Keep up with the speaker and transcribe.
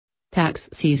Tax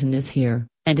season is here,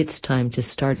 and it's time to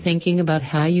start thinking about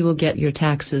how you will get your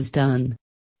taxes done.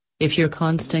 If you're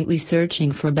constantly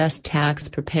searching for best tax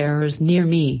preparers near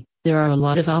me, there are a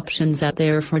lot of options out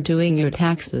there for doing your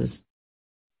taxes.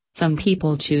 Some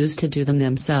people choose to do them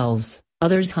themselves,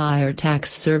 others hire tax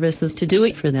services to do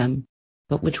it for them.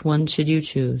 But which one should you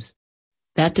choose?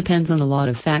 That depends on a lot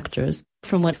of factors.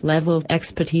 From what level of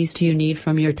expertise do you need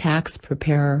from your tax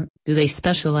preparer? Do they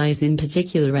specialize in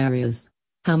particular areas?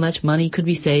 How much money could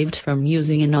be saved from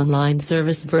using an online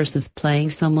service versus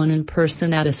paying someone in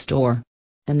person at a store?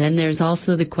 And then there's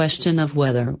also the question of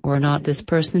whether or not this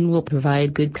person will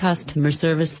provide good customer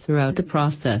service throughout the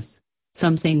process,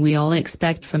 something we all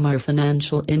expect from our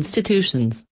financial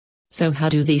institutions. So how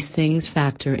do these things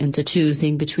factor into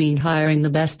choosing between hiring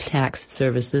the best tax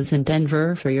services in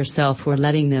Denver for yourself or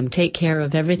letting them take care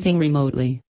of everything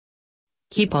remotely?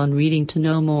 Keep on reading to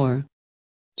know more.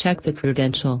 Check the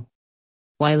credential.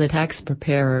 While a tax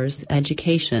preparer's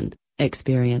education,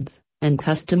 experience, and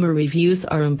customer reviews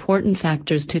are important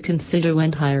factors to consider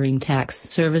when hiring tax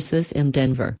services in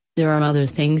Denver, there are other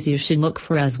things you should look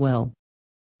for as well.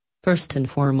 First and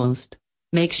foremost,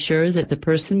 make sure that the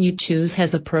person you choose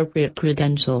has appropriate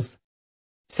credentials.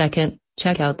 Second,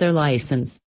 check out their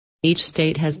license. Each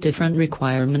state has different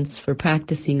requirements for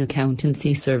practicing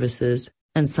accountancy services,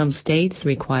 and some states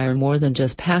require more than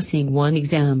just passing one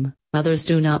exam, others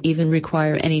do not even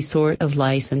require any sort of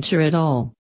licensure at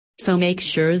all. So make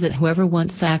sure that whoever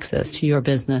wants access to your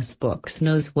business books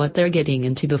knows what they're getting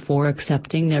into before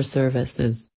accepting their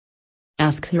services.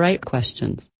 Ask the right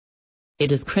questions.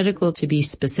 It is critical to be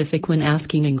specific when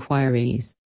asking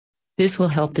inquiries. This will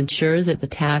help ensure that the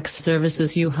tax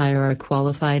services you hire are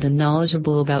qualified and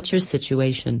knowledgeable about your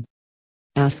situation.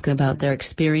 Ask about their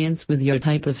experience with your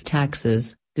type of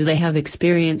taxes. Do they have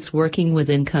experience working with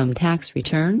income tax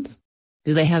returns?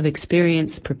 Do they have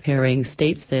experience preparing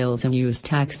state sales and use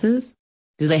taxes?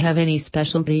 Do they have any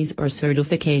specialties or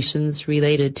certifications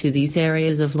related to these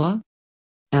areas of law?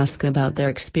 Ask about their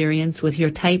experience with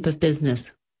your type of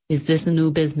business. Is this a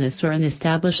new business or an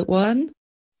established one?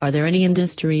 Are there any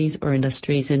industries or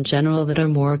industries in general that are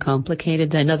more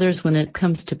complicated than others when it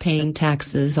comes to paying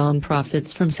taxes on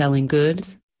profits from selling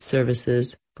goods,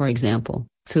 services, for example,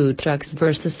 food trucks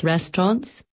versus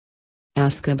restaurants?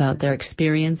 Ask about their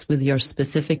experience with your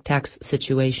specific tax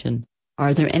situation.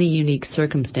 Are there any unique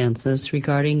circumstances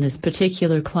regarding this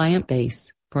particular client base,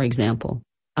 for example,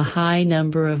 a high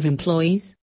number of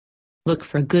employees? Look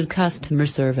for good customer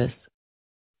service.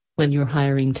 When you're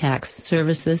hiring tax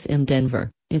services in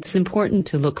Denver, it's important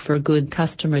to look for good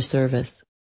customer service.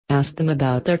 Ask them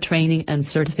about their training and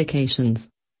certifications,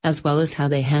 as well as how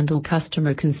they handle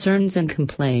customer concerns and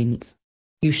complaints.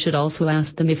 You should also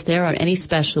ask them if there are any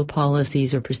special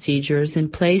policies or procedures in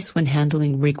place when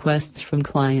handling requests from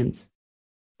clients.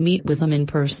 Meet with them in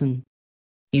person.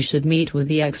 You should meet with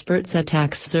the experts at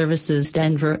Tax Services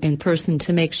Denver in person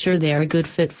to make sure they are a good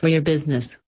fit for your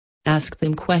business. Ask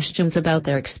them questions about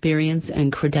their experience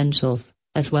and credentials,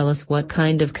 as well as what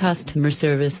kind of customer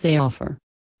service they offer.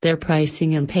 Their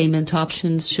pricing and payment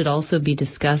options should also be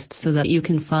discussed so that you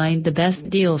can find the best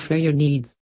deal for your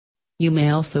needs. You may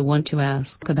also want to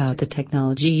ask about the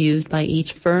technology used by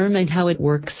each firm and how it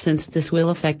works, since this will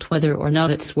affect whether or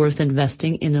not it's worth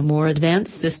investing in a more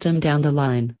advanced system down the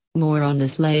line. More on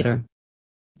this later.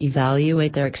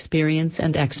 Evaluate their experience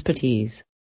and expertise.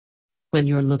 When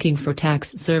you're looking for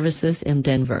tax services in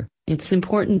Denver, it's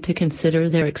important to consider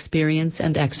their experience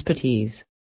and expertise.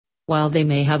 While they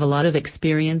may have a lot of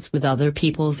experience with other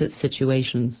people's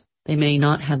situations, they may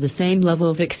not have the same level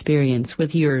of experience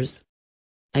with yours.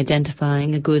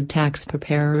 Identifying a good tax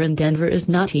preparer in Denver is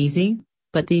not easy,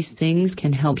 but these things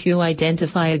can help you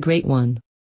identify a great one.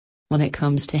 When it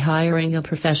comes to hiring a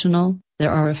professional,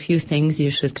 there are a few things you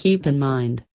should keep in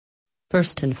mind.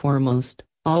 First and foremost,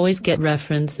 always get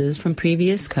references from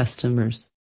previous customers.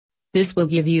 This will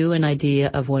give you an idea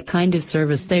of what kind of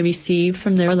service they received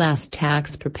from their last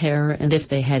tax preparer and if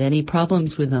they had any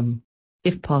problems with them.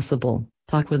 If possible,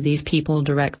 talk with these people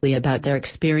directly about their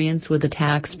experience with a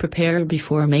tax preparer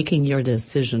before making your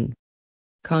decision.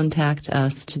 Contact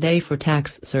us today for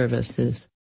tax services.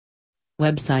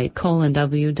 Website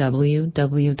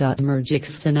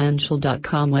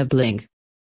www.mergixfinancial.com web link.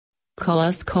 Call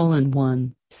us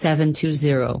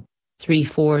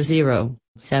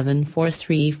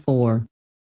 1-720-340-7434.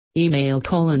 Email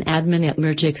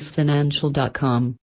admin@mergixfinancial.com.